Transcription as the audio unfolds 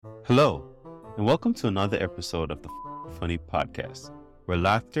Hello, and welcome to another episode of the Funny Podcast, where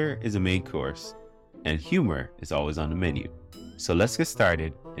laughter is a main course and humor is always on the menu. So let's get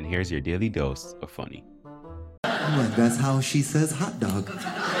started, and here's your daily dose of funny. Oh, that's how she says hot dog.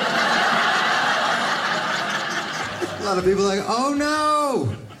 A lot of people are like, oh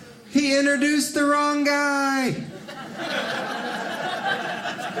no, he introduced the wrong guy.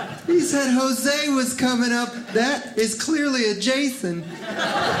 He said Jose was coming up. That is clearly a Jason.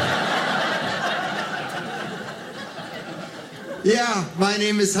 Yeah, my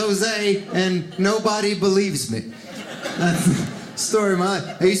name is Jose, and nobody believes me. That's the story of my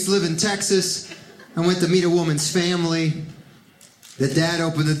life. I used to live in Texas. I went to meet a woman's family. The dad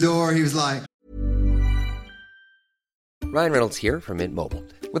opened the door. He was like... Ryan Reynolds here from Mint Mobile.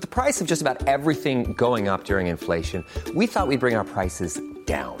 With the price of just about everything going up during inflation, we thought we'd bring our prices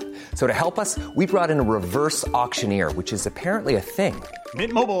down. So to help us, we brought in a reverse auctioneer, which is apparently a thing.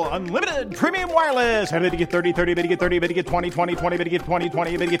 Mint Mobile Unlimited Premium Wireless. How to get 30, 30, how to get 30, how to get 20, 20, 20, how to get 20,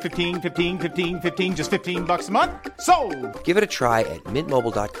 20, how to get 15, 15, 15, 15, just $15 a month? Sold! Give it a try at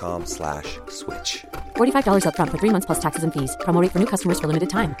mintmobile.com/switch. $45 up front for 3 months plus taxes and fees. Promo rate for new customers for limited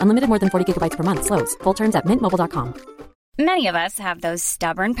time. Unlimited more than 40 gigabytes per month. Slows full terms at mintmobile.com. Many of us have those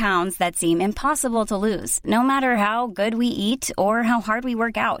stubborn pounds that seem impossible to lose, no matter how good we eat or how hard we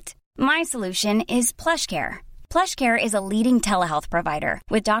work out. My solution is PlushCare. PlushCare is a leading telehealth provider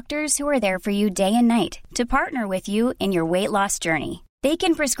with doctors who are there for you day and night to partner with you in your weight loss journey. They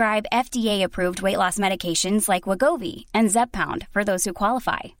can prescribe FDA-approved weight loss medications like Wegovy and Zepbound for those who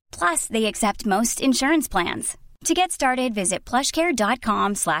qualify. Plus, they accept most insurance plans. To get started, visit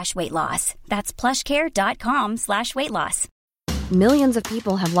plushcare.com/weightloss. That's plushcare.com/weightloss. Millions of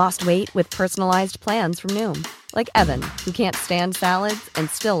people have lost weight with personalized plans from Noom. Like Evan, who can't stand salads and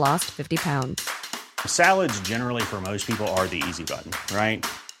still lost 50 pounds. Salads generally for most people are the easy button, right?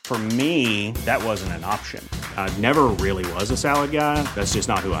 For me, that wasn't an option. I never really was a salad guy. That's just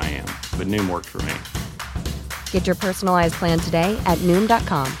not who I am. But Noom worked for me. Get your personalized plan today at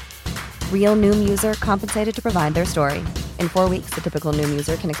Noom.com. Real Noom user compensated to provide their story. In 4 weeks, the typical Noom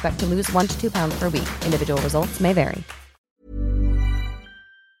user can expect to lose 1 to 2 pounds per week. Individual results may vary.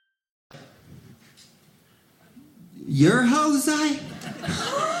 You're Jose?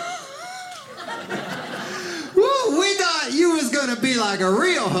 Woo, we thought you was gonna be like a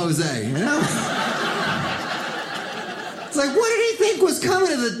real Jose, you know? It's like, what did he think was coming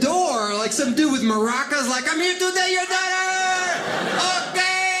to the door? Like some dude with maracas, like, I'm here to day your daughter!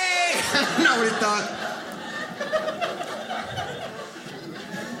 Okay! I don't know what he thought.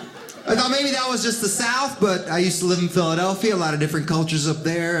 I thought maybe that was just the South, but I used to live in Philadelphia, a lot of different cultures up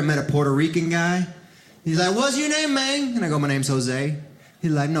there. I met a Puerto Rican guy. He's like, what's your name, man? And I go, my name's Jose.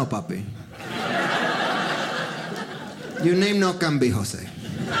 He's like, no, papi. Your name no can be Jose.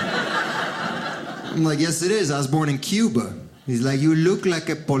 I'm like, yes, it is. I was born in Cuba. He's like, you look like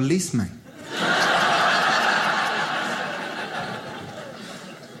a policeman.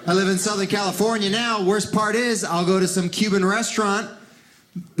 I live in Southern California now. Worst part is, I'll go to some Cuban restaurant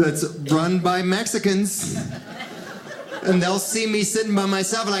that's run by Mexicans. And they'll see me sitting by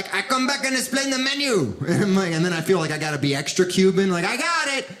myself like, I come back and explain the menu. And I'm like, and then I feel like I gotta be extra Cuban. Like, I got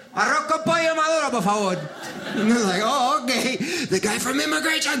it. Arroz con pollo maduro, por favor. And they're like, oh, okay. The guy from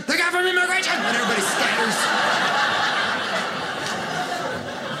immigration. The guy from immigration. And everybody scatters.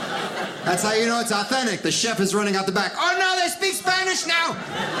 That's how you know it's authentic. The chef is running out the back. Oh, no, they speak Spanish now.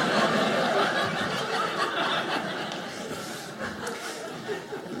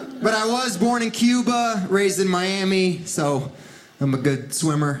 But I was born in Cuba, raised in Miami, so I'm a good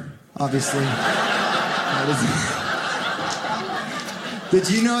swimmer, obviously. Did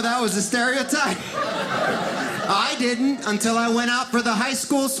you know that was a stereotype? I didn't until I went out for the high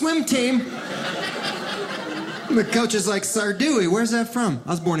school swim team. The coach is like, Sardui, where's that from?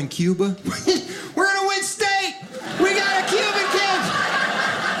 I was born in Cuba. We're gonna win state! We got a Cuban kid!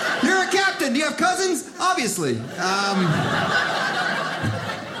 You're a captain. Do you have cousins? Obviously.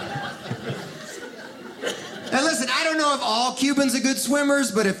 And listen, I don't know if all Cubans are good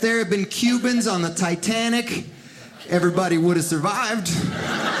swimmers, but if there had been Cubans on the Titanic, everybody would have survived.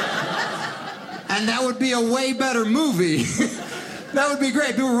 And that would be a way better movie. That would be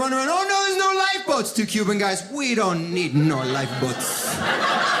great. People run around, oh no, there's no lifeboats. 2 Cuban guys, we don't need no lifeboats.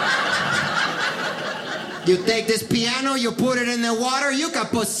 You take this piano, you put it in the water, you can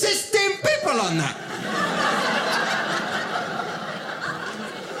put 16 people on that.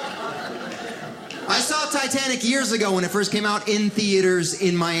 I saw Titanic years ago when it first came out in theaters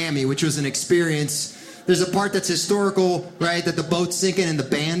in Miami, which was an experience. There's a part that's historical, right? That the boat's sinking and the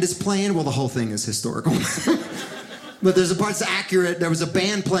band is playing. Well, the whole thing is historical. But there's a part that's accurate. There was a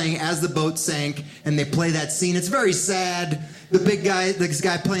band playing as the boat sank, and they play that scene. It's very sad. This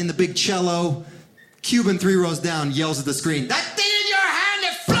guy playing the big cello, Cuban 3 rows down, yells at the screen, "That thing in your hand,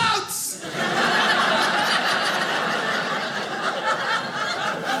 it floats!"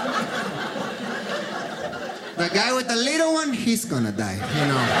 The guy with the little one, he's gonna die, you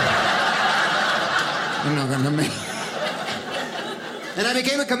know. I'm not gonna make it. And I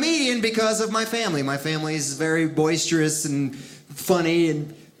became a comedian because of my family. My family is very boisterous and funny,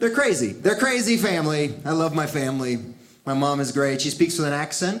 and they're crazy. They're crazy family. I love my family. My mom is great. She speaks with an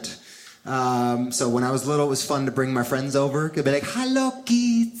accent. So when I was little, it was fun to bring my friends over. Could be like, "Hello,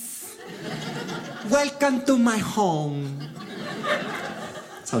 kids. Welcome to my home."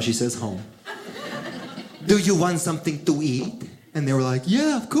 That's how she says home. "Do you want something to eat?" And they were like,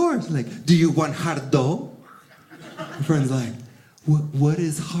 "Yeah, of course." Like, "Do you want hard dough?" My friend's like, What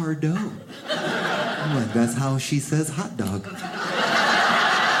is hard dough?" I'm like, "That's how she says hot dog."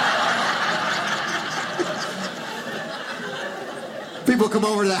 People come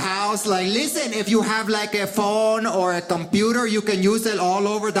over to the house like, "Listen, if you have like a phone or a computer, you can use it all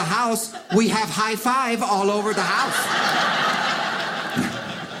over the house. We have high five all over the house."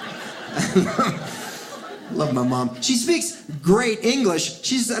 Love my mom. She speaks great English.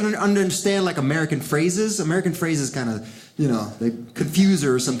 She doesn't understand like American phrases. American phrases kind of, they confuse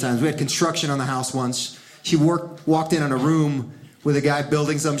her sometimes. We had construction on the house once. She walked in on a room with a guy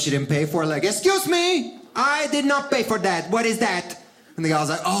building something she didn't pay for. Like, "Excuse me, I did not pay for that. What is that?" And the guy was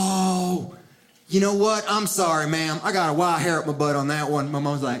like, "Oh, you know what? I'm sorry, ma'am. I got a wild hair up my butt on that one." My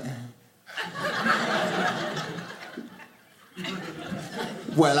mom's like,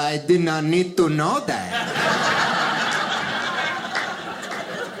 "Well, I did not need to know that.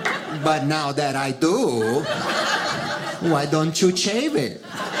 But now that I do, why don't you shave it?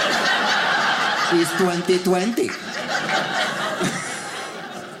 It's 2020.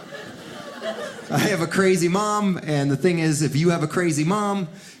 I have a crazy mom, and the thing is, if you have a crazy mom,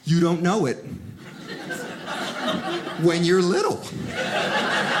 you don't know it when you're little.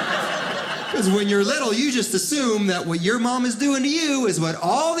 Because when you're little, you just assume that what your mom is doing to you is what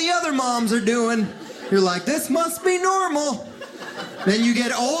all the other moms are doing. You're like, "This must be normal." Then you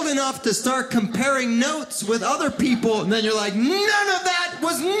get old enough to start comparing notes with other people, and then you're like, "None of that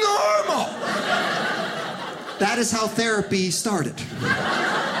was normal." That is how therapy started.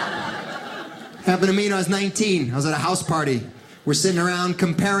 Happened to me when I was 19. I was at a house party. We're sitting around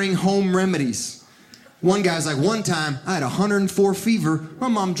comparing home remedies. One guy's like, "One time, I had 104 fever. My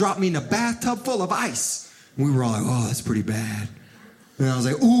mom dropped me in a bathtub full of ice." And we were all like, "Oh, that's pretty bad." And I was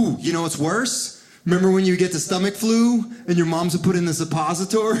like, "Ooh, you know what's worse? Remember when you get the stomach flu and your moms would put in the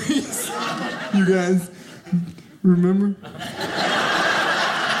suppositories?" You guys remember?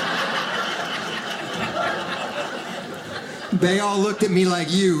 They all looked at me like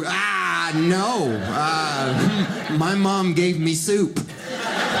you. No. My mom gave me soup.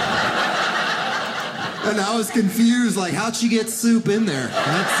 And I was confused, like, how'd she get soup in there?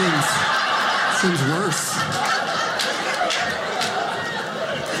 That seems worse.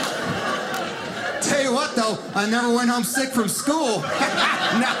 Tell you what, though, I never went home sick from school.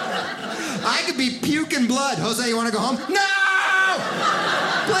 No. I could be puking blood. "Jose, you want to go home?" "No!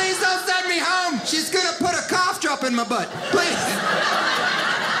 Please don't send me home. She's going to put a cough drop in my butt. Please.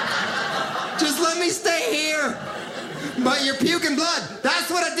 Just let me stay here." "But you're puking blood." "That's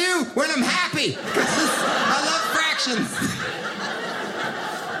what I do when I'm happy. I love fractions."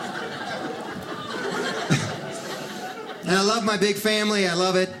 And I love my big family. I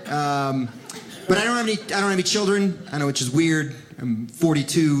love it. But I don't have any children. I know, which is weird. I'm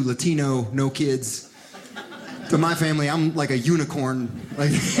 42, Latino, no kids. To my family, I'm like a unicorn. Like,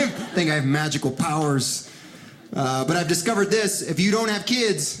 I think I have magical powers. But I've discovered this: if you don't have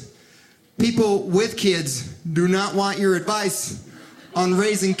kids, people with kids do not want your advice on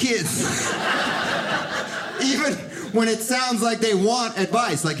raising kids. Even when it sounds like they want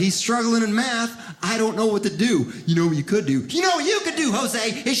advice. Like, he's struggling in math. I don't know what to do. You know what you could do? You know what you could do,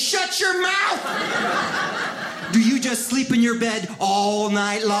 Jose, is shut your mouth. Do you just sleep in your bed all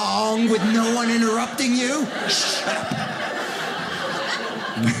night long with no one interrupting you? Shut up.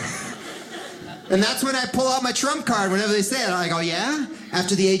 And that's when I pull out my trump card whenever they say it. I go, "Yeah?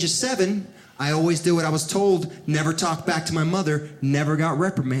 After the age of 7, I always did what I was told, never talked back to my mother, never got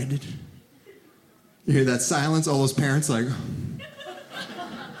reprimanded." You hear that silence? All those parents like,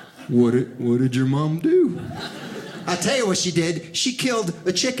 what did your mom do? I'll tell you what she did. She killed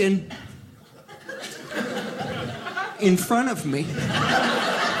a chicken in front of me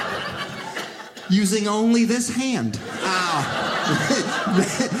using only this hand. Ow.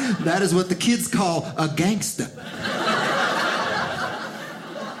 That is what the kids call a gangster.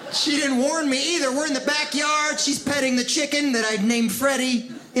 She didn't warn me either. We're in the backyard. She's petting the chicken that I'd named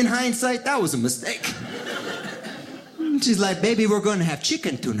Freddie. In hindsight, that was a mistake. She's like, baby, we're going to have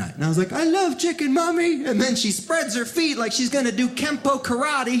chicken tonight. And I was like, I love chicken, Mommy. And then she spreads her feet like she's going to do Kempo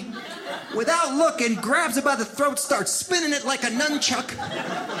karate. Without looking, grabs it by the throat, starts spinning it like a nunchuck.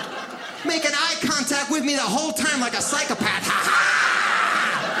 Making eye contact with me the whole time like a psychopath. Ha ha!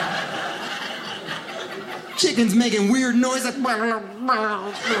 Chicken's making weird noise like...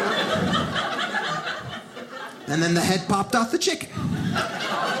 And then the head popped off the chicken.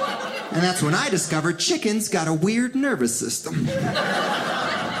 And that's when I discovered chickens got a weird nervous system.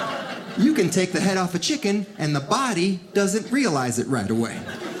 You can take the head off a chicken and the body doesn't realize it right away.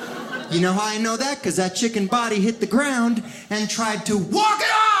 You know how I know that? Because that chicken body hit the ground and tried to walk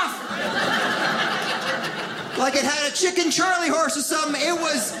it off! Like it had a chicken Charlie horse or something. It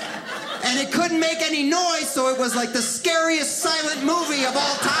was... And it couldn't make any noise, so it was like the scariest silent movie of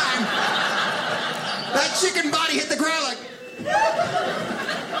all time. That chicken body hit the ground like...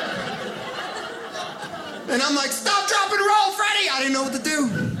 And I'm like, stop, drop, and roll, Freddie! I didn't know what to do.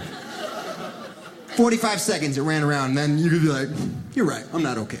 45 seconds, it ran around, and then you could be like, you're right, I'm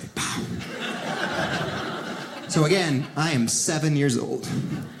not okay. Pow. So again, I am 7 years old.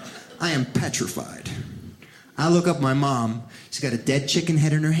 I am petrified. I look up my mom. She's got a dead chicken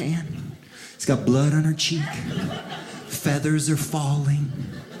head in her hand. She's got blood on her cheek. Feathers are falling.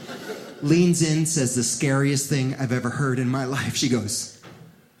 Leans in, says the scariest thing I've ever heard in my life. She goes,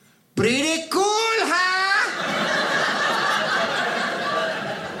 pretty cool, huh?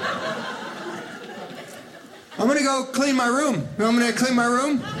 I'm gonna go clean my room. I'm gonna clean my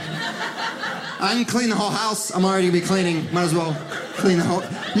room. I can clean the whole house. I'm already gonna be cleaning. Might as well clean the whole...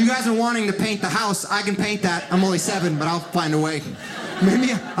 You guys are wanting to paint the house. I can paint that. I'm only 7, but I'll find a way.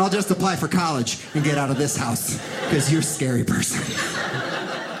 Maybe I'll just apply for college and get out of this house, because you're a scary person.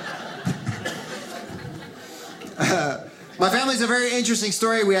 My family's a very interesting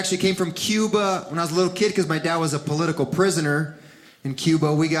story. We actually came from Cuba when I was a little kid because my dad was a political prisoner in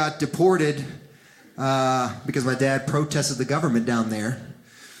Cuba. We got deported because my dad protested the government down there.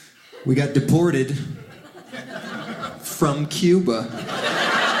 We got deported from Cuba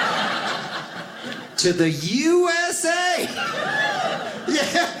to the USA.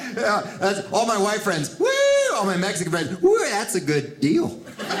 Yeah, that's all my white friends. Woo! All my Mexican friends. Woo! That's a good deal.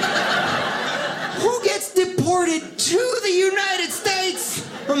 Who gets deported to the United States?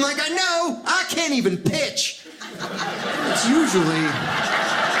 I'm like, I know. I can't even pitch. It's usually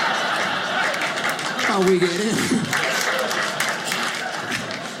how we get in.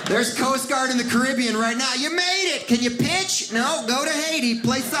 There's Coast Guard in the Caribbean right now. You made it. Can you pitch? No, go to Haiti.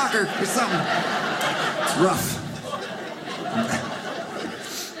 Play soccer or something. It's rough.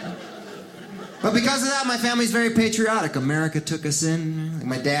 But because of that, my family's very patriotic. America took us in. Like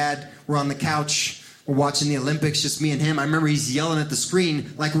my dad, we're on the couch. We're watching the Olympics, just me and him. I remember he's yelling at the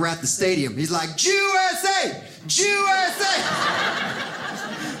screen like we're at the stadium. He's like, USA! USA!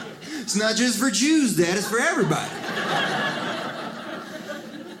 It's not just for Jews, Dad. It's for everybody.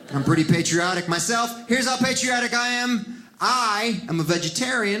 I'm pretty patriotic myself. Here's how patriotic I am. I am a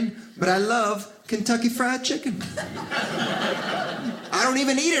vegetarian, but I love Kentucky Fried Chicken. I don't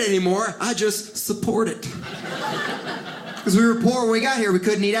even eat it anymore. I just support it. Because we were poor when we got here. We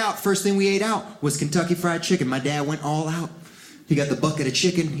couldn't eat out. First thing we ate out was Kentucky Fried Chicken. My dad went all out. He got the bucket of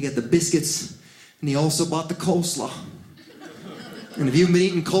chicken, he got the biscuits, and he also bought the coleslaw. And if you've been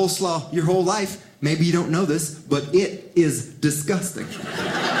eating coleslaw your whole life, maybe you don't know this, but it is disgusting.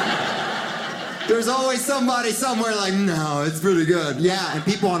 There's always somebody somewhere like, no, it's pretty good. Yeah, and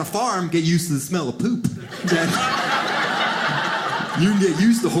people on a farm get used to the smell of poop. You can get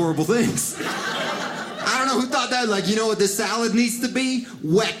used to horrible things. I don't know who thought that. Like, you know what this salad needs to be?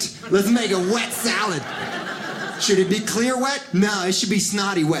 Wet. Let's make a wet salad. Should it be clear wet? No, it should be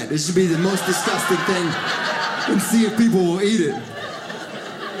snotty wet. It should be the most disgusting thing. And see if people will eat it.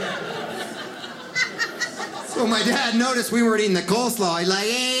 So my dad noticed we weren't eating the coleslaw. He's like,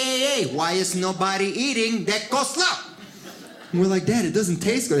 hey, why is nobody eating that coleslaw? And we're like, Dad, it doesn't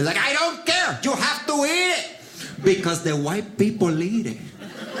taste good. He's like, I don't care. You have to eat it. Because the white people eat it.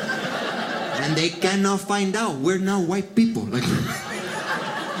 And they cannot find out we're not white people. Like,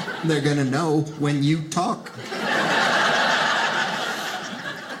 they're gonna know when you talk.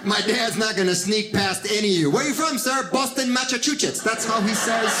 My dad's not gonna sneak past any of you. Where are you from, sir? Boston, Massachusetts. That's how he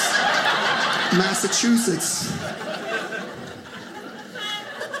says Massachusetts.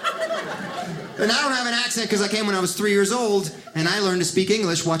 And I don't have an accent because I came when I was 3 years old, and I learned to speak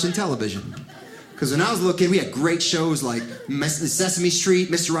English watching television. Because when I was a little kid, we had great shows like Sesame Street,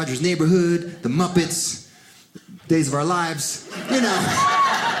 Mr. Rogers' Neighborhood, The Muppets, Days of Our Lives, you know.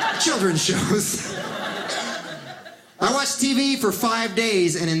 children's shows. I watched TV for 5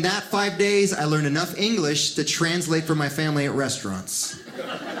 days, and in that 5 days, I learned enough English to translate for my family at restaurants.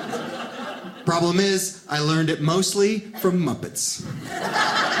 Problem is, I learned it mostly from Muppets.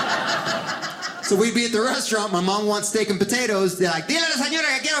 So we'd be at the restaurant, my mom wants steak and potatoes, they're like, dile a la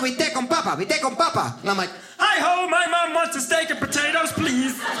señora que quiero bistec con papa. And I'm like, Hi-ho, my mom wants a steak and potatoes,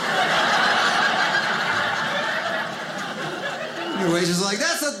 please. And the waitress is like,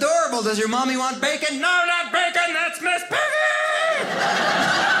 that's adorable, does your mommy want bacon? No, not bacon, that's Miss Piggy!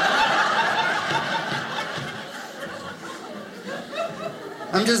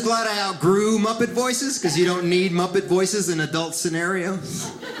 I'm just glad I outgrew Muppet voices, because you don't need Muppet voices in adult scenarios.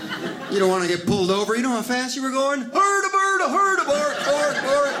 You don't want to get pulled over. You know how fast you were going? Herd a bird, a herd a bark, bark,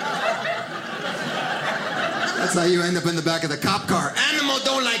 bark. That's how you end up in the back of the cop car. Animal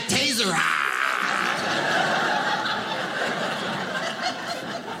don't like taser.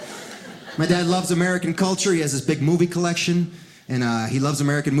 My dad loves American culture. He has this big movie collection, and he loves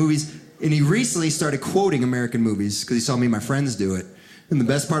American movies. And he recently started quoting American movies because he saw me and my friends do it. And the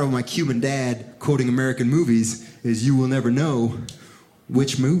best part of my Cuban dad quoting American movies is, you will never know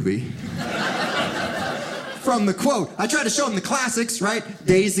which movie. From the quote. I tried to show him the classics, right?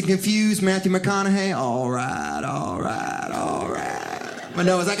 Dazed and Confused, Matthew McConaughey. All right, all right, all right. But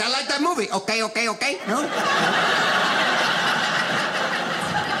no, it's like, I like that movie. Okay, okay, okay. No?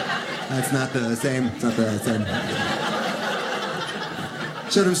 That's not the same. It's not the same.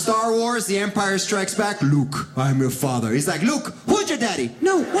 Showed him Star Wars, The Empire Strikes Back. Luke, I'm your father. He's like, Luke, who's your daddy?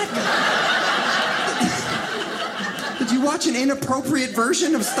 No, what? Did you watch an inappropriate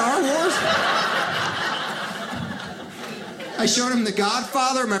version of Star Wars? I showed him The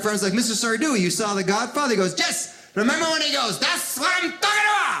Godfather. My friend's like, Mr. Sardou, you saw The Godfather? He goes, yes. Remember when he goes, that's what I'm talking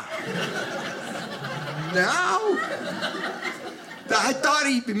about? No. I thought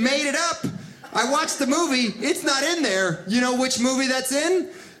he made it up. I watched the movie. It's not in there. You know which movie that's in?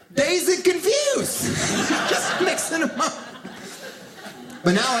 Dazed and Confused. Just mixing them up.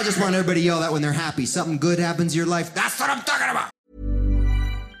 But now I just want everybody to yell that when they're happy. Something good happens in your life. That's what I'm talking about.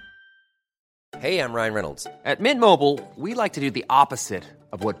 Hey, I'm Ryan Reynolds. At Mint Mobile, we like to do the opposite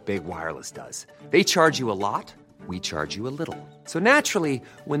of what Big Wireless does. They charge you a lot. We charge you a little. So naturally,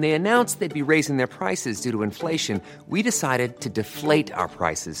 when they announced they'd be raising their prices due to inflation, we decided to deflate our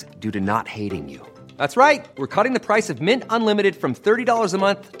prices due to not hating you. That's right. We're cutting the price of Mint Unlimited from $30 a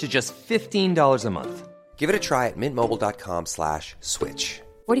month to just $15 a month. Give it a try at mintmobile.com/switch.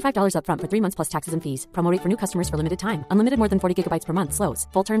 $45 up front for 3 months plus taxes and fees. Promo rate for new customers for limited time. Unlimited more than 40 gigabytes per month. Slows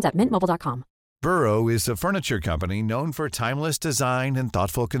full terms at mintmobile.com. Burrow is a furniture company known for timeless design and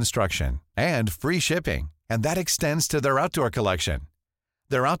thoughtful construction and free shipping. And that extends to their outdoor collection.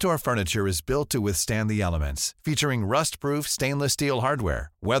 Their outdoor furniture is built to withstand the elements, featuring rust-proof stainless steel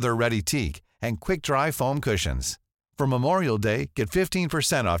hardware, weather-ready teak, and quick-dry foam cushions. For Memorial Day, get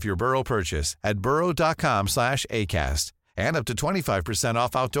 15% off your Burrow purchase at burrow.com/acast and up to 25%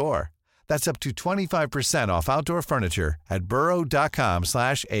 off outdoor. That's up to 25% off outdoor furniture at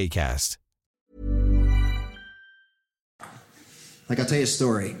burrow.com/acast. Like, I'll tell you a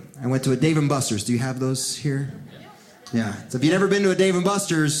story. I went to a Dave & Buster's. Do you have those here? Yeah. So if you've never been to a Dave &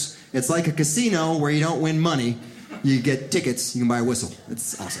 Buster's, it's like a casino where you don't win money. You get tickets. You can buy a whistle.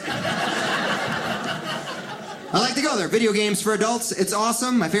 It's awesome. I like to go there. Video games for adults. It's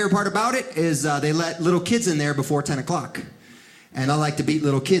awesome. My favorite part about it is they let little kids in there before 10 o'clock. And I like to beat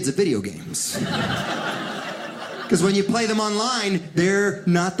little kids at video games. Because when you play them online, they're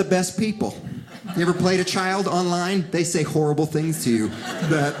not the best people. You ever played a child online? They say horrible things to you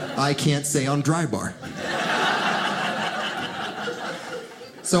that I can't say on Dry Bar.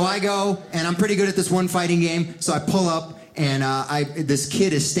 So I go, and I'm pretty good at this one fighting game, so I pull up, and this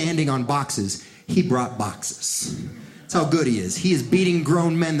kid is standing on boxes. He brought boxes. That's how good he is. He is beating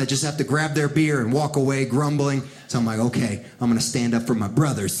grown men that just have to grab their beer and walk away grumbling. So I'm like, okay, I'm going to stand up for my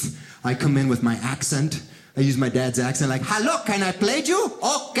brothers. I come in with my accent. I use my dad's accent, like, hello, can I play you?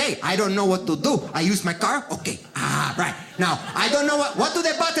 Okay, I don't know what to do. I use my car? Okay, right. Now, I don't know what do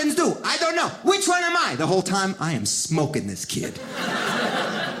the buttons do? I don't know. Which one am I? The whole time, I am smoking this kid.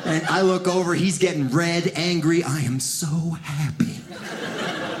 And I look over, he's getting red, angry. I am so happy.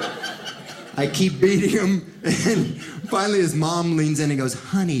 I keep beating him, and finally his mom leans in and goes,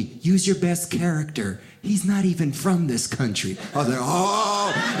 honey, use your best character. He's not even from this country. I was like,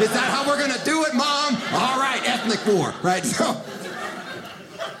 oh, is that how we're going to do it, Mom? All right, ethnic war, right?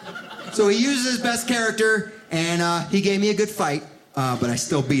 So he uses his best character, and he gave me a good fight, but I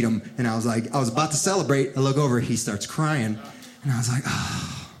still beat him. And I was about to celebrate. I look over, he starts crying, and I was like,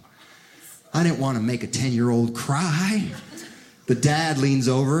 oh, I didn't want to make a 10-year-old cry. The dad leans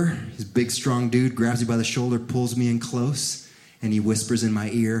over, his big, strong dude, grabs me by the shoulder, pulls me in close, and he whispers in my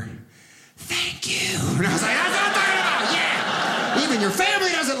ear, "Thank you." And I was like, "That's what I'm talking about, yeah! Even your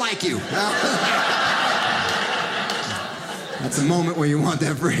family doesn't like you." That's a moment where you want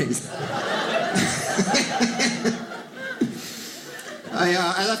that phrase.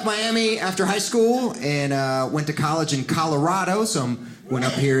 I left Miami after high school and went to college in Colorado, so I went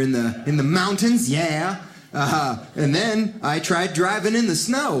up here in the mountains, yeah. And then I tried driving in the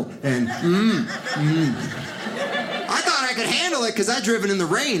snow, and I thought I could handle it because I'd driven in the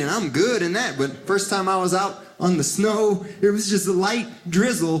rain, and I'm good in that. But first time I was out on the snow, it was just a light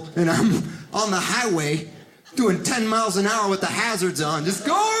drizzle, and I'm on the highway doing 10 miles an hour with the hazards on. Just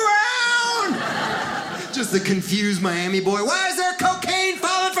go around! Just a confused Miami boy. Why is there cocaine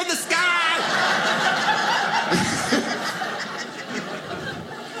falling from the sky?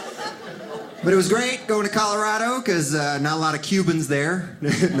 But it was great going to Colorado because not a lot of Cubans there.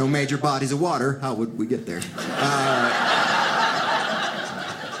 No major bodies of water. How would we get there?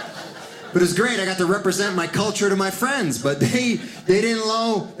 But it was great. I got to represent my culture to my friends, but they didn't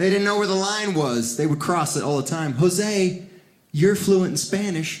know where the line was. They would cross it all the time. "Jose, you're fluent in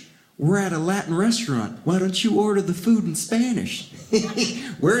Spanish. We're at a Latin restaurant. Why don't you order the food in Spanish?"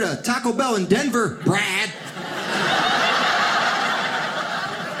 "We're at a Taco Bell in Denver, Brad."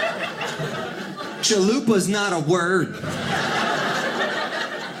 "Chalupa's not a word.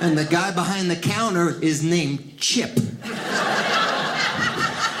 And the guy behind the counter is named Chip."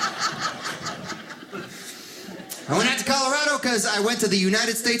 I went out to Colorado because I went to the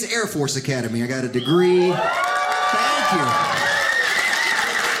United States Air Force Academy. I got a degree. Thank you.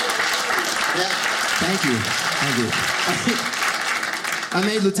 Yeah, thank you. I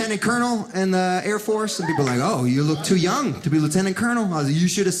made lieutenant colonel in the Air Force, and people are like, "Oh, you look too young to be lieutenant colonel." I was like, "You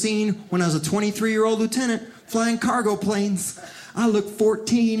should have seen when I was a 23-year-old lieutenant flying cargo planes. I looked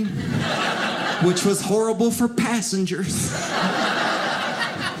 14, which was horrible for passengers."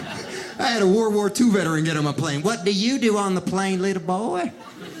 I had a World War II veteran get on my plane. "What do you do on the plane, little boy?"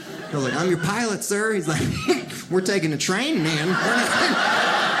 I was like, "I'm your pilot, sir." He's like, "We're taking a train, man.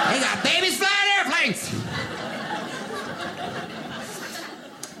 They got babies flying airplanes."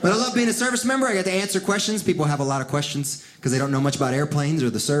 But I love being a service member. I get to answer questions. People have a lot of questions because they don't know much about airplanes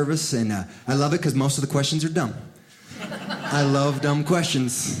or the service, and I love it because most of the questions are dumb. I love dumb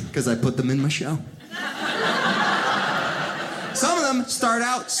questions because I put them in my show. Some of them start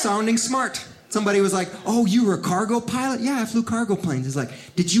out sounding smart. Somebody was like, "Oh, you were a cargo pilot?" "Yeah, I flew cargo planes." It's like,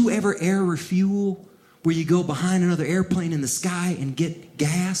 "Did you ever air refuel where you go behind another airplane in the sky and get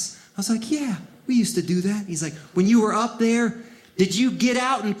gas?" I was like, "Yeah, we used to do that." He's like, "When you were up there, did you get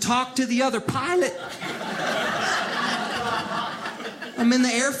out and talk to the other pilot?" "I'm in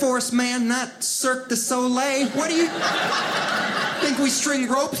the Air Force, man, not Cirque du Soleil. What do you think we string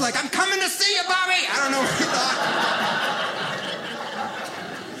ropes like, 'I'm coming to see you, Bobby'?" I don't know what he thought.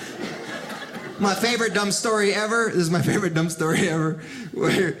 My favorite dumb story ever. This is my favorite dumb story ever.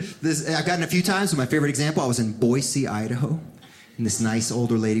 I've gotten a few times. So my favorite example, I was in Boise, Idaho. And this nice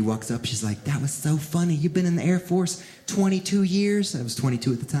older lady walks up. She's like, "That was so funny. You've been in the Air Force 22 years. I was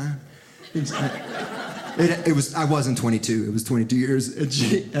 22 at the time. I wasn't 22. It was 22 years.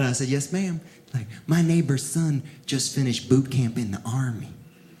 And I said, "Yes, ma'am." Like, "My neighbor's son just finished boot camp in the Army.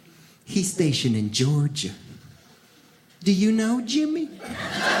 He's stationed in Georgia. Do you know Jimmy?"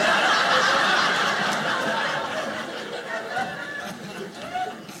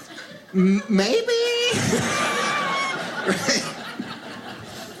 Maybe.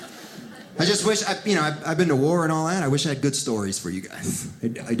 I just wish, I've been to war and all that. I wish I had good stories for you guys.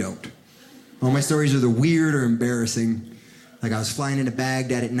 I don't. All my stories are either weird or embarrassing. Like I was flying into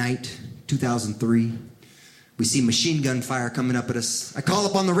Baghdad at night, 2003. We see machine gun fire coming up at us. I call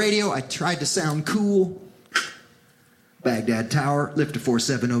up on the radio. I tried to sound cool. Baghdad Tower, lift to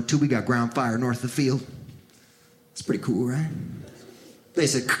 4702. We got ground fire north of the field. It's pretty cool, right? They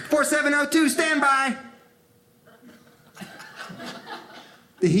said, 4702, stand by.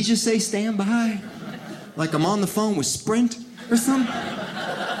 Did he just say stand by? Like I'm on the phone with Sprint or something?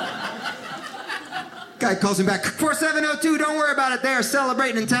 Guy calls him back, 4702, don't worry about it. They're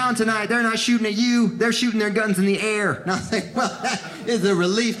celebrating in town tonight. They're not shooting at you. They're shooting their guns in the air. And I was like, well, that is a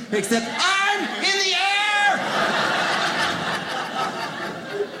relief, except I'm in the air!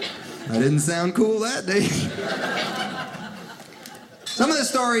 I didn't sound cool that day. Some of the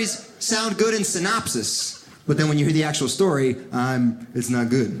stories sound good in synopsis, but then when you hear the actual story, it's not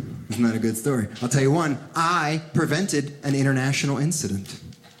good. It's not a good story. I'll tell you one. I prevented an international incident.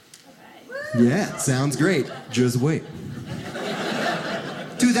 Yeah, sounds great. Just wait.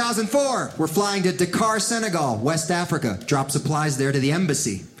 2004, we're flying to Dakar, Senegal, West Africa. Drop supplies there to the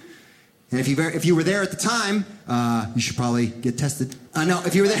embassy. And if you were there at the time, you should probably get tested. No,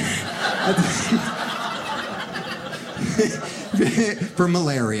 if you were there for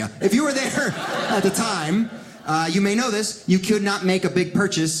malaria. If you were there at the time, you may know this, you could not make a big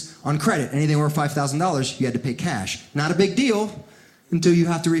purchase on credit. Anything over $5,000, you had to pay cash. Not a big deal until you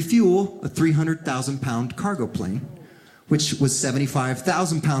have to refuel a 300,000-pound cargo plane, which was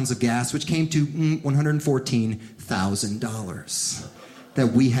 75,000 pounds of gas, which came to $114,000 that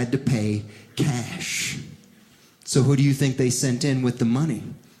we had to pay cash. So who do you think they sent in with the money?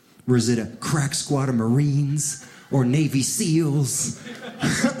 Was it a crack squad of Marines or Navy SEALs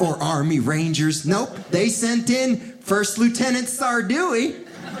or Army Rangers? Nope, they sent in First Lieutenant Sardui,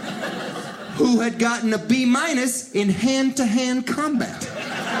 who had gotten a B- in hand-to-hand combat.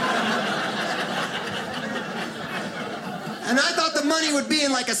 And I thought the money would be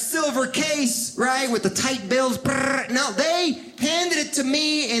in like a silver case, right, with the tight bills. No, they handed it to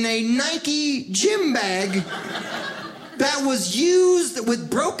me in a Nike gym bag that was used with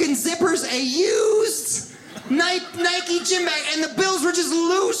broken zippers, a used Nike gym bag, and the bills were just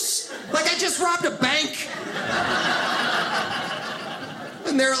loose, like I just robbed a bank.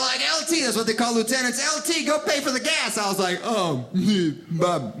 And they were like, LT, that's what they call lieutenants. LT, go pay for the gas. I was like,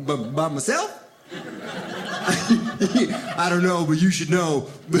 by myself? I don't know, but you should know.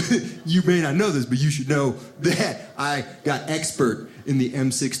 You may not know this, but you should know that I got expert in the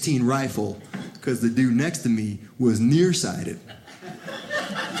M16 rifle because the dude next to me was nearsighted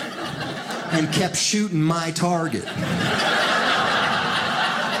and kept shooting my target.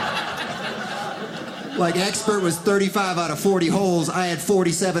 Like expert was 35 out of 40 holes. I had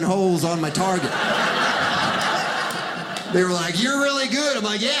 47 holes on my target. They were like, you're really good. I'm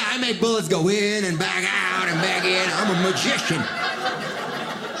like, yeah, I make bullets go in and back out and back in. I'm a magician.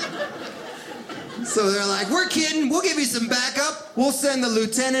 So they're like, we're kidding. We'll give you some backup. We'll send the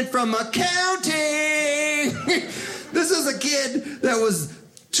lieutenant from accounting. This is a kid that was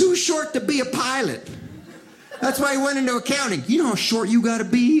too short to be a pilot. That's why he went into accounting. You know how short you gotta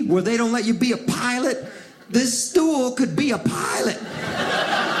be where they don't let you be a pilot? This stool could be a pilot.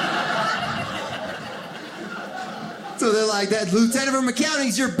 So they're like, that lieutenant from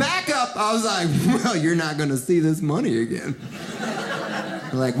accounting's your backup. I was like, well, you're not gonna see this money again.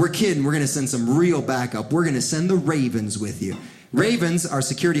 They're like, we're kidding. We're gonna send some real backup. We're gonna send the Ravens with you. Ravens are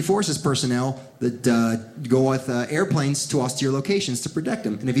security forces personnel that go with airplanes to austere locations to protect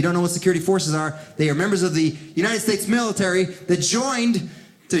them. And if you don't know what security forces are, they are members of the United States military that joined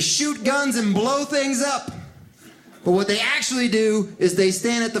to shoot guns and blow things up. But what they actually do is they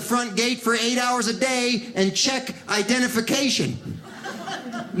stand at the front gate for 8 hours a day and check identification.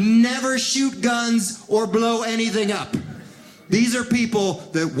 Never shoot guns or blow anything up. These are people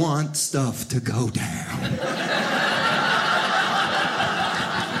that want stuff to go down.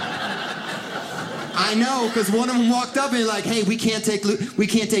 I know, because one of them walked up and like, hey, we can't take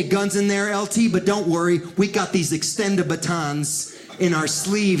guns in there, LT, but don't worry, we got these extended batons in our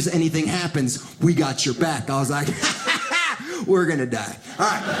sleeves. Anything happens, we got your back. I was like, we're gonna die. All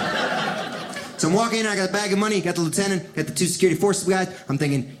right. So I'm walking in, I got a bag of money, got the lieutenant, got the two security forces guys. I'm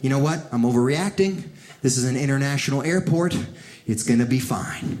thinking, you know what? I'm overreacting. This is an international airport. It's gonna be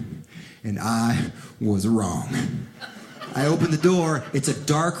fine. And I was wrong. I open the door, it's a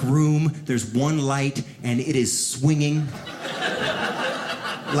dark room, there's one light, and it is swinging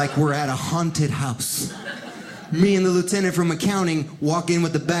like we're at a haunted house. Me and the lieutenant from accounting walk in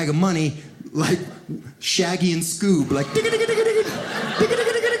with the bag of money like Shaggy and Scoob, like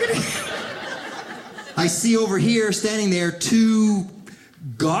I see over here standing there 2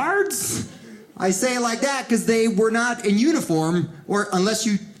 guards. I say it like that because they were not in uniform, or unless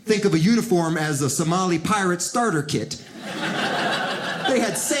you think of a uniform as a Somali pirate starter kit. They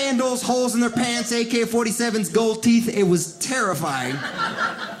had sandals, holes in their pants, AK-47s, gold teeth. It was terrifying.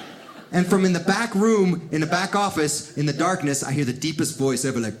 And from in the back room, in the back office, in the darkness, I hear the deepest voice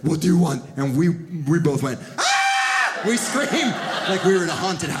ever, like, what do you want? And we both went, ah! We screamed like we were in a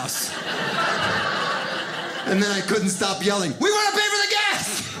haunted house. And then I couldn't stop yelling, we want to pay for the gas!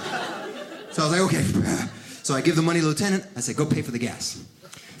 So I was like, okay. So I give the money to the lieutenant. I say, go pay for the gas.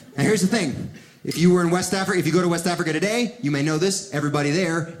 And here's the thing. If you were in West Africa, if you go to West Africa today, you may know this, everybody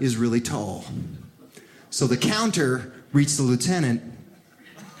there is really tall. So the counter reached the lieutenant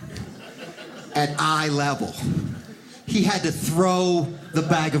at eye level. He had to throw the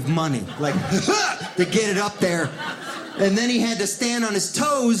bag of money, like, to get it up there. And then he had to stand on his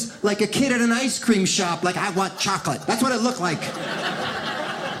toes like a kid at an ice cream shop, like, I want chocolate. That's what it looked like.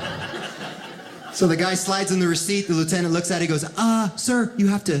 So the guy slides in the receipt. The lieutenant looks at it. He goes, sir, you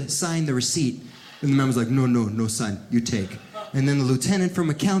have to sign the receipt. And the man was like, no sign. You take. And then the lieutenant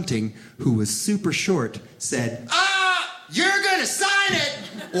from accounting, who was super short, said, you're going to sign it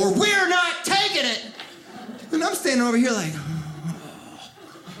or we're not taking it. And I'm standing over here like,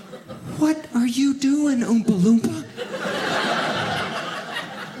 what are you doing, Oompa Loompa?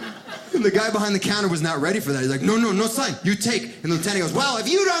 And the guy behind the counter was not ready for that. He's like, no sign. You take. And the lieutenant goes, well, if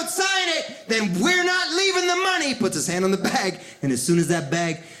you don't sign it, then we're not leaving the money. He puts his hand on the bag. And as soon as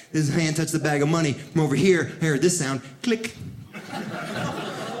his hand touched the bag of money, from over here, I heard this sound, click.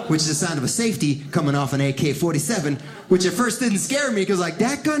 Which is the sound of a safety coming off an AK-47, which at first didn't scare me because like,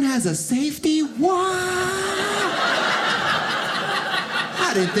 that gun has a safety? What?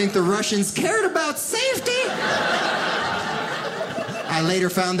 I didn't think the Russians cared about safety. I later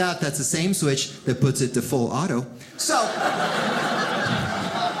found out that's the same switch that puts it to full auto. So,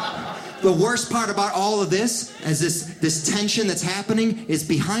 the worst part about all of this, as this tension that's happening, is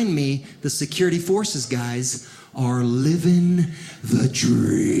behind me, the security forces guys are living the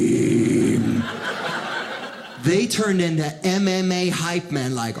dream. They turned into MMA hype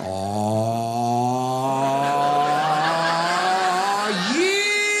men like,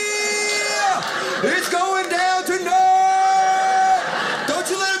 it's going down tonight! Don't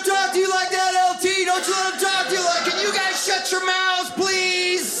you let him talk to you like that, LT! Don't you let him talk to you like, can you guys shut your mouths,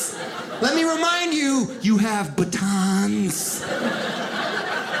 please? Let me remind you, you have batons.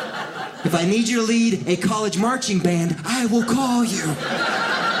 If I need you to lead a college marching band, I will call you.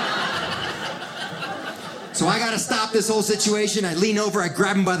 So I gotta stop this whole situation. I lean over, I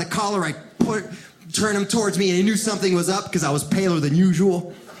grab him by the collar, I turn him towards me, and he knew something was up because I was paler than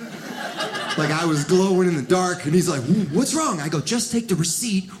usual. Like I was glowing in the dark, and he's like, what's wrong? I go, just take the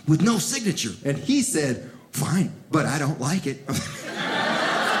receipt with no signature. And he said, fine, but I don't like it. I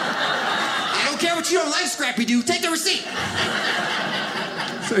don't care what you don't like, Scrappy Doo, take the receipt.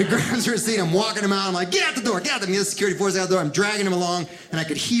 So he grabs the receipt, I'm walking him out, I'm like, get out the door, get out the door. The security force out the door, I'm dragging him along, and I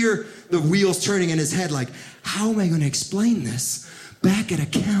could hear the wheels turning in his head like, how am I gonna explain this back at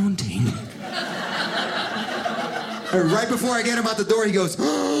accounting? And right before I get him out the door, he goes,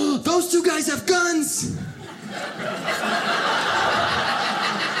 oh, those two guys have guns!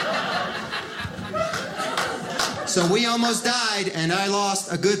 So we almost died, and I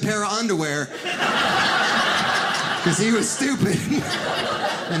lost a good pair of underwear. Because he was stupid.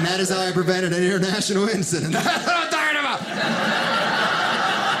 And that is how I prevented an international incident. That's what I'm talking about!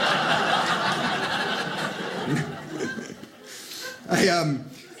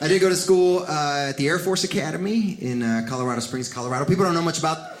 I did go to school at the Air Force Academy in Colorado Springs, Colorado. People don't know much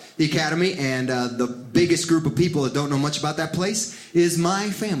about the academy, and the biggest group of people that don't know much about that place is my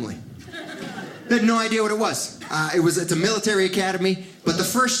family. They had no idea what it was. It's a military academy, but the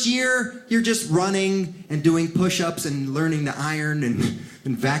first year, you're just running and doing push-ups and learning to iron and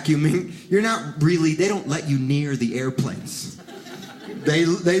vacuuming. You're not really, they don't let you near the airplanes.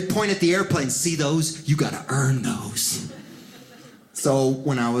 They point at the airplanes, see those? You gotta earn those. So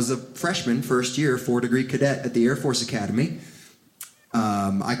when I was a freshman, first year, 4-degree cadet at the Air Force Academy,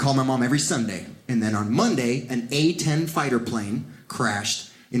 I called my mom every Sunday. And then on Monday, an A-10 fighter plane crashed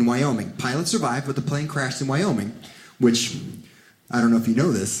in Wyoming. Pilot survived, but the plane crashed in Wyoming, which, I don't know if you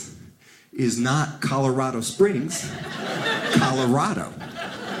know this, is not Colorado Springs, Colorado.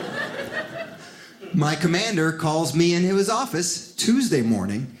 My commander calls me in his office Tuesday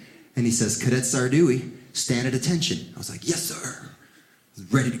morning, and he says, Cadet Sardui, stand at attention. I was like, yes, sir. I was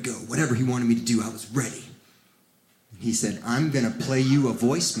ready to go. Whatever he wanted me to do, I was ready. He said, I'm going to play you a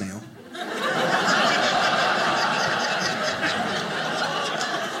voicemail.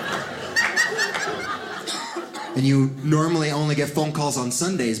 And you normally only get phone calls on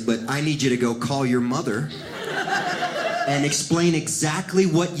Sundays, but I need you to go call your mother and explain exactly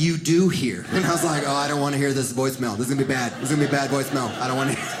what you do here. And I was like, oh, I don't want to hear this voicemail. This is going to be bad. This is going to be a bad voicemail. I don't want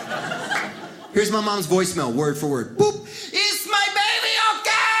to hear. Here's my mom's voicemail, word for word. Boop. Is my baby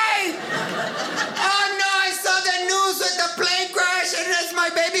okay? Oh, no, I saw the news with the plane crash, and there's my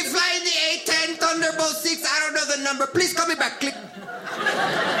baby flying the A-10 Thunderbolt 6. I don't know the number. Please call me back. Click.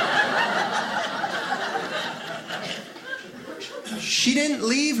 She didn't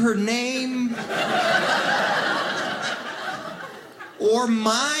leave her name or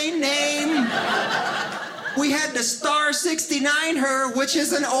my name. We had to star 69 her, which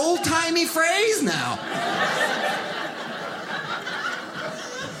is an old-timey phrase now.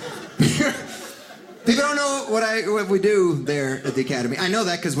 People don't know what we do there at the academy. I know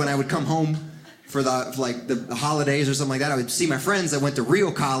that because when I would come home for the holidays or something like that, I would see my friends that went to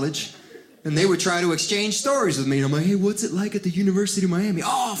real college. And they would try to exchange stories with me. And I'm like, hey, what's it like at the University of Miami?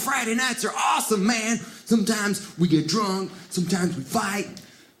 Oh, Friday nights are awesome, man. Sometimes we get drunk. Sometimes we fight.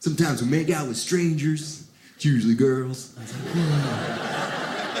 Sometimes we make out with strangers. It's usually girls. I was like, whoa.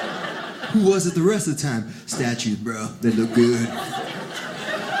 Who was it the rest of the time? Statues, bro. They look good.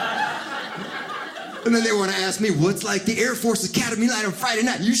 And then they want to ask me, what's like the Air Force Academy night on Friday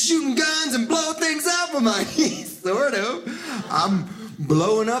night? You shooting guns and blow things up? I'm like, sort of. I'm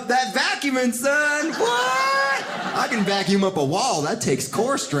blowing up that vacuuming, son. What? I can vacuum up a wall. That takes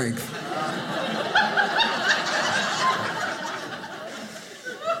core strength.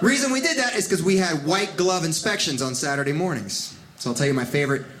 Reason we did that is because we had white glove inspections on Saturday mornings. So I'll tell you my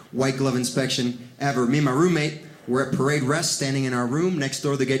favorite white glove inspection ever. Me and my roommate, we're at parade rest, standing in our room. Next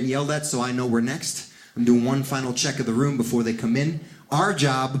door, they're getting yelled at, so I know we're next. I'm doing one final check of the room before they come in. Our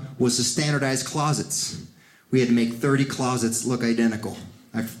job was to standardize closets. We had to make 30 closets look identical.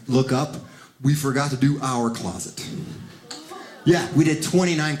 I look up, we forgot to do our closet. Yeah, we did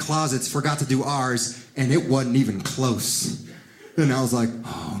 29 closets, forgot to do ours, and it wasn't even close. And I was like,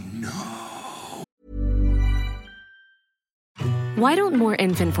 oh no. Why don't more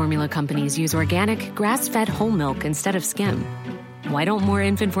infant formula companies use organic, grass-fed whole milk instead of skim? Why don't more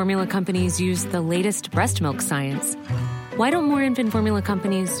infant formula companies use the latest breast milk science? Why don't more infant formula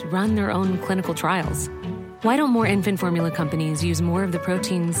companies run their own clinical trials? Why don't more infant formula companies use more of the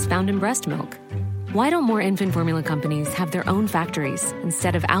proteins found in breast milk? Why don't more infant formula companies have their own factories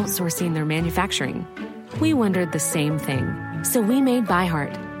instead of outsourcing their manufacturing? We wondered the same thing. So we made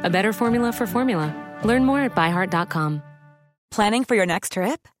ByHeart, a better formula for formula. Learn more at byheart.com. Planning for your next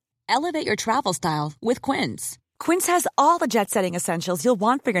trip? Elevate your travel style with Quince. Quince has all the jet-setting essentials you'll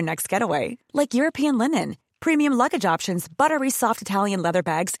want for your next getaway, like European linen, premium luggage options, buttery soft Italian leather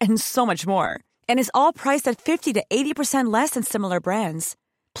bags, and so much more. And is all priced at 50 to 80% less than similar brands.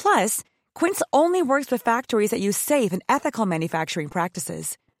 Plus, Quince only works with factories that use safe and ethical manufacturing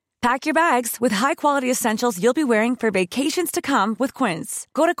practices. Pack your bags with high-quality essentials you'll be wearing for vacations to come with Quince.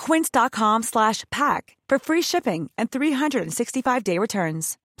 Go to quince.com/pack for free shipping and 365-day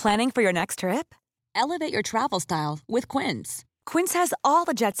returns. Planning for your next trip? Elevate your travel style with Quince. Quince has all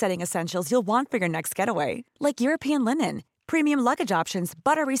the jet-setting essentials you'll want for your next getaway, like European linen, premium luggage options,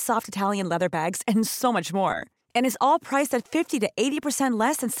 buttery soft Italian leather bags, and so much more. And is all priced at 50 to 80%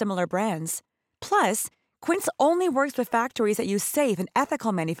 less than similar brands. Plus, Quince only works with factories that use safe and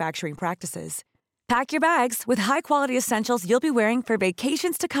ethical manufacturing practices. Pack your bags with high-quality essentials you'll be wearing for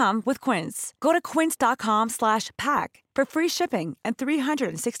vacations to come with Quince. Go to quince.com/pack for free shipping and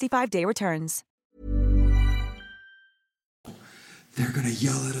 365-day returns. They're gonna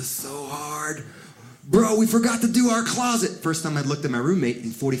yell at us so hard. Bro, we forgot to do our closet. First time I looked at my roommate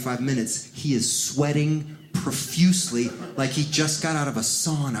in 45 minutes, he is sweating profusely like he just got out of a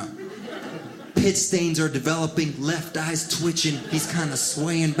sauna. Pit stains are developing, left eye's twitching. He's kind of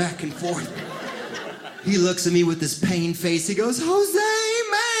swaying back and forth. He looks at me with this pain face. He goes, Jose,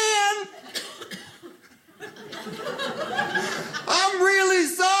 man! I'm really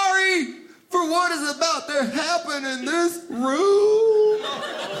sorry for what is about to happen in this room.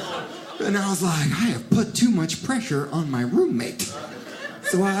 And I was like, I have put too much pressure on my roommate.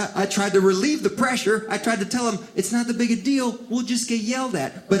 So I tried to relieve the pressure. I tried to tell him, it's not that big a deal. We'll just get yelled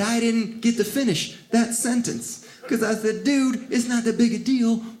at. But I didn't get to finish that sentence. Because I said, dude, it's not that big a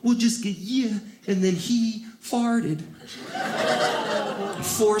deal. We'll just get And then he farted.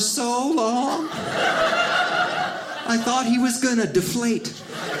 For so long. I thought he was going to deflate.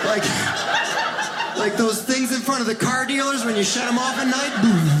 Like those things in front of the car dealers when you shut them off at night.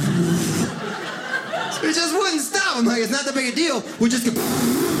 It just wouldn't stop. I'm like, it's not that big a deal. We'll just go.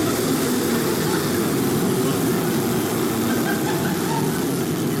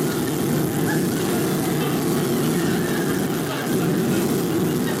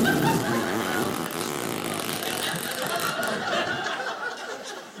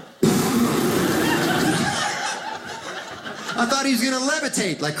 I thought he was gonna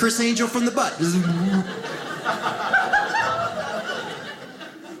levitate like Chris Angel from The Butt. It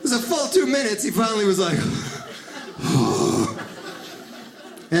was a full 2 minutes. He finally was like,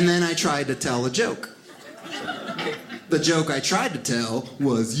 and then I tried to tell a joke. The joke I tried to tell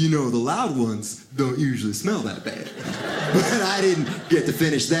was, the loud ones don't usually smell that bad. But I didn't get to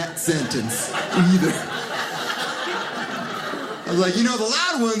finish that sentence either. I was like, the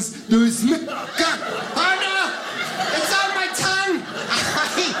loud ones don't smell. God, oh no! It's on my tongue!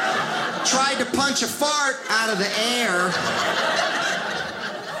 I tried to punch a fart out of the air.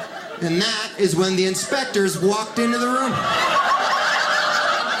 And that is when the inspectors walked into the room.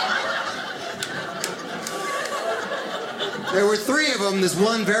 There were 3 of them. This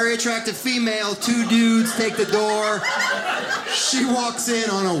one very attractive female, 2 dudes take the door. She walks in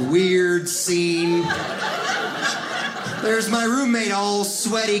on a weird scene. There's my roommate, all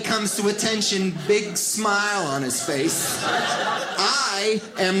sweaty, comes to attention, big smile on his face. I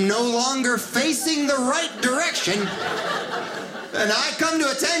am no longer facing the right direction. And I come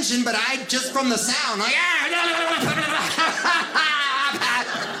to attention, but I just from the sound, like,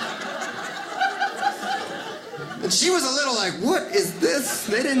 and she was a little like, what is this?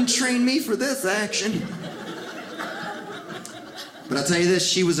 They didn't train me for this action. But I'll tell you this,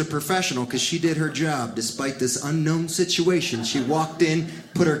 she was a professional because she did her job despite this unknown situation. She walked in,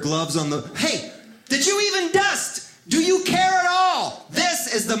 put her gloves on the... Hey, did you even dust? Do you care at all? This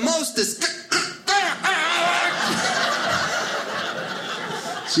is the most...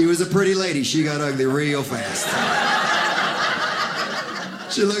 She was a pretty lady. She got ugly real fast.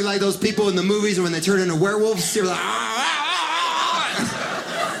 She looked like those people in the movies when they turn into werewolves. She was like...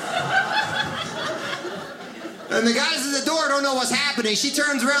 And the guys at the door don't know what's happening. She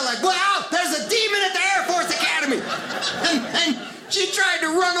turns around like, wow, there's a demon at the Air Force Academy. And she tried to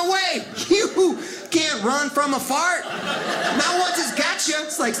run away. You can't run from a fart. Now once it's got you,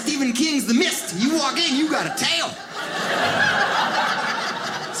 it's like Stephen King's The Mist. You walk in, you got a tail.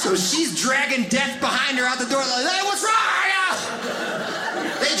 So she's dragging death behind her out the door like, hey, what's wrong?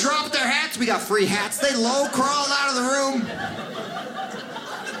 They dropped their hats. We got free hats. They low crawled out of the room.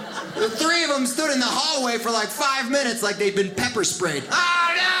 The 3 of them stood in the hallway for like 5 minutes like they'd been pepper sprayed.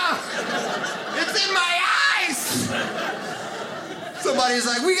 Oh no! It's in my eyes! Somebody's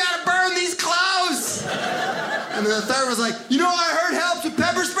like, we gotta burn these clothes! And then the 3rd was like, you know what I heard helps with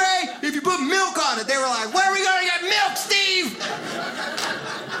pepper spray? If you put milk on it. They were like, where are we gonna get milk, Steve?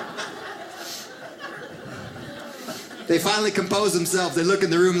 They finally compose themselves. They look in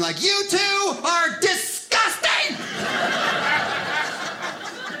the room like, you 2 are disgusting!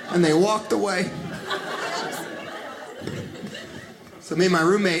 And they walked away. So me and my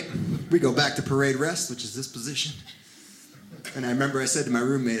roommate, we go back to parade rest, which is this position. And I remember I said to my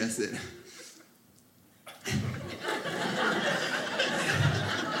roommate, I said,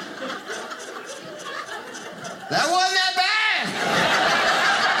 that wasn't that bad.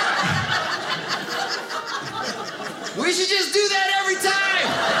 We should just do that every time.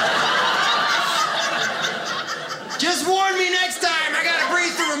 Just warn me next time. I gotta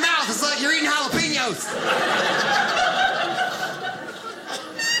breathe through her mouth. It's like you're eating jalapenos.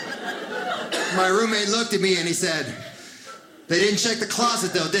 My roommate looked at me and he said, they didn't check the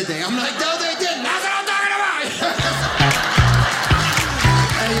closet though, did they? I'm like, no, they didn't. That's what I'm talking about.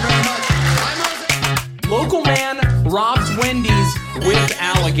 Thank you very much. Local man robs Wendy's with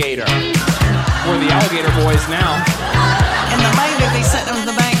alligator. We're the alligator boys now. And the baby be sitting with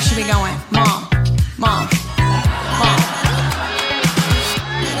the bank should be going, Mom, Mom, Mom.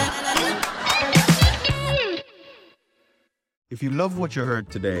 If you love what you heard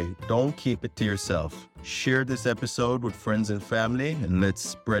today, don't keep it to yourself. Share this episode with friends and family and let's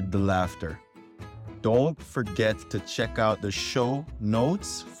spread the laughter. Don't forget to check out the show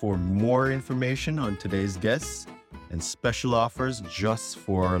notes for more information on today's guests and special offers just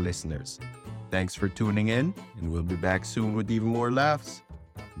for our listeners. Thanks for tuning in, and we'll be back soon with even more laughs.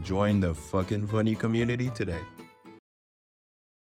 Join the fucking funny community today.